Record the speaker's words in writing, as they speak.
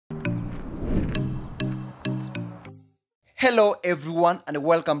Hello everyone and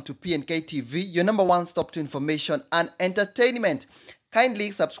welcome to PNK TV, your number one stop to information and entertainment.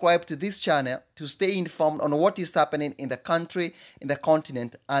 Kindly subscribe to this channel to stay informed on what is happening in the country, in the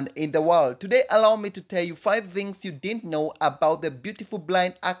continent and in the world. Today allow me to tell you 5 things you didn't know about the beautiful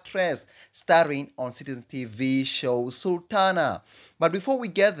blind actress starring on Citizen TV show Sultana. But before we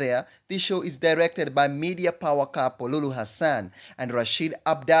get there, this show is directed by media power couple Lulu Hassan and Rashid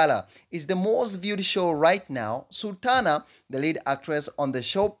Abdallah. It's the most viewed show right now. Sultana, the lead actress on the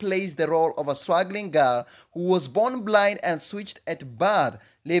show, plays the role of a struggling girl who was born blind and switched at birth,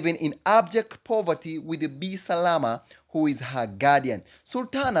 living in abject poverty with B. Salama, who is her guardian.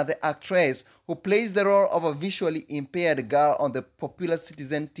 Sultana, the actress who plays the role of a visually impaired girl on the popular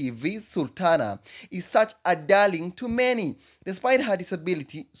Citizen TV Sultana, is such a darling to many. Despite her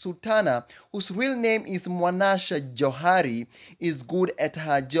disability, Sultana, whose real name is Mwanasha Johari, is good at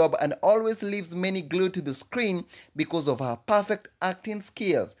her job and always leaves many glued to the screen because of her perfect acting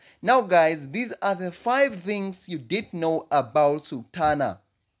skills. Now guys, these are the 5 things you didn't know about Sultana.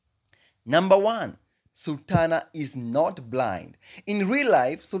 Number 1. Sultana is not blind. In real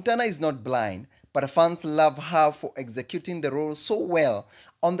life, Sultana is not blind, but fans love her for executing the role so well.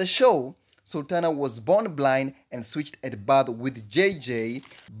 On the show, Sultana was born blind and switched at birth with JJ,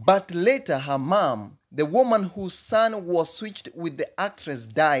 but later her mom, the woman whose son was switched with the actress,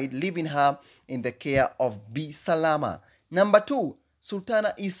 died, leaving her in the care of B. Salama. Number 2.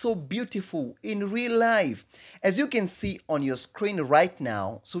 Sultana is so beautiful in real life. As you can see on your screen right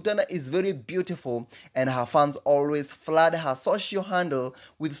now, Sultana is very beautiful and her fans always flood her social handle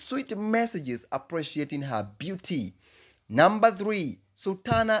with sweet messages appreciating her beauty. Number 3.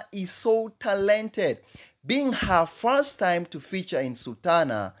 Sultana is so talented. Being her first time to feature in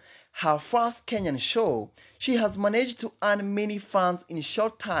Sultana, her first Kenyan show, she has managed to earn many fans in a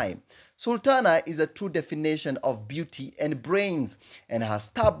short time. Sultana is a true definition of beauty and brains, and her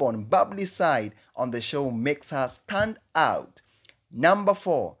stubborn, bubbly side on the show makes her stand out. Number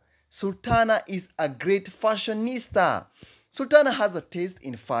 4. Sultana is a great fashionista. Sultana has a taste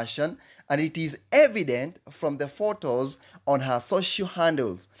in fashion, and it is evident from the photos on her social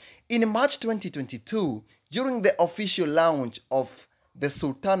handles. In March 2022, during the official launch of the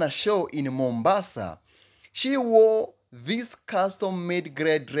Sultana show in Mombasa, she wore this custom-made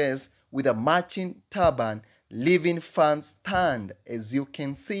grey dress with a matching turban, leaving fans stunned, as you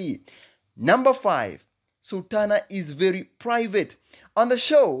can see. Number 5. Sultana is very private. On the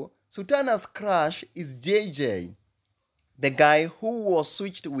show, Sultana's crush is JJ, the guy who was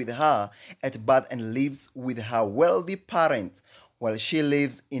switched with her at birth and lives with her wealthy parents, while she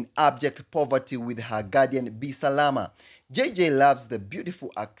lives in abject poverty with her guardian B. Salama. JJ loves the beautiful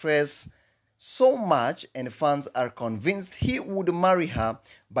actress so much and fans are convinced he would marry her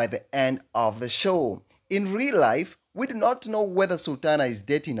by the end of the show. In real life, we do not know whether Sultana is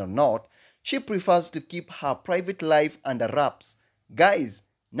dating or not. She prefers to keep her private life under wraps. Guys,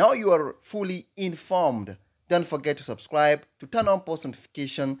 now you are fully informed. Don't forget to subscribe, to turn on post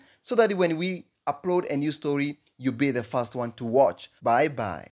notification so that when we upload a new story, you'll be the first one to watch. Bye bye.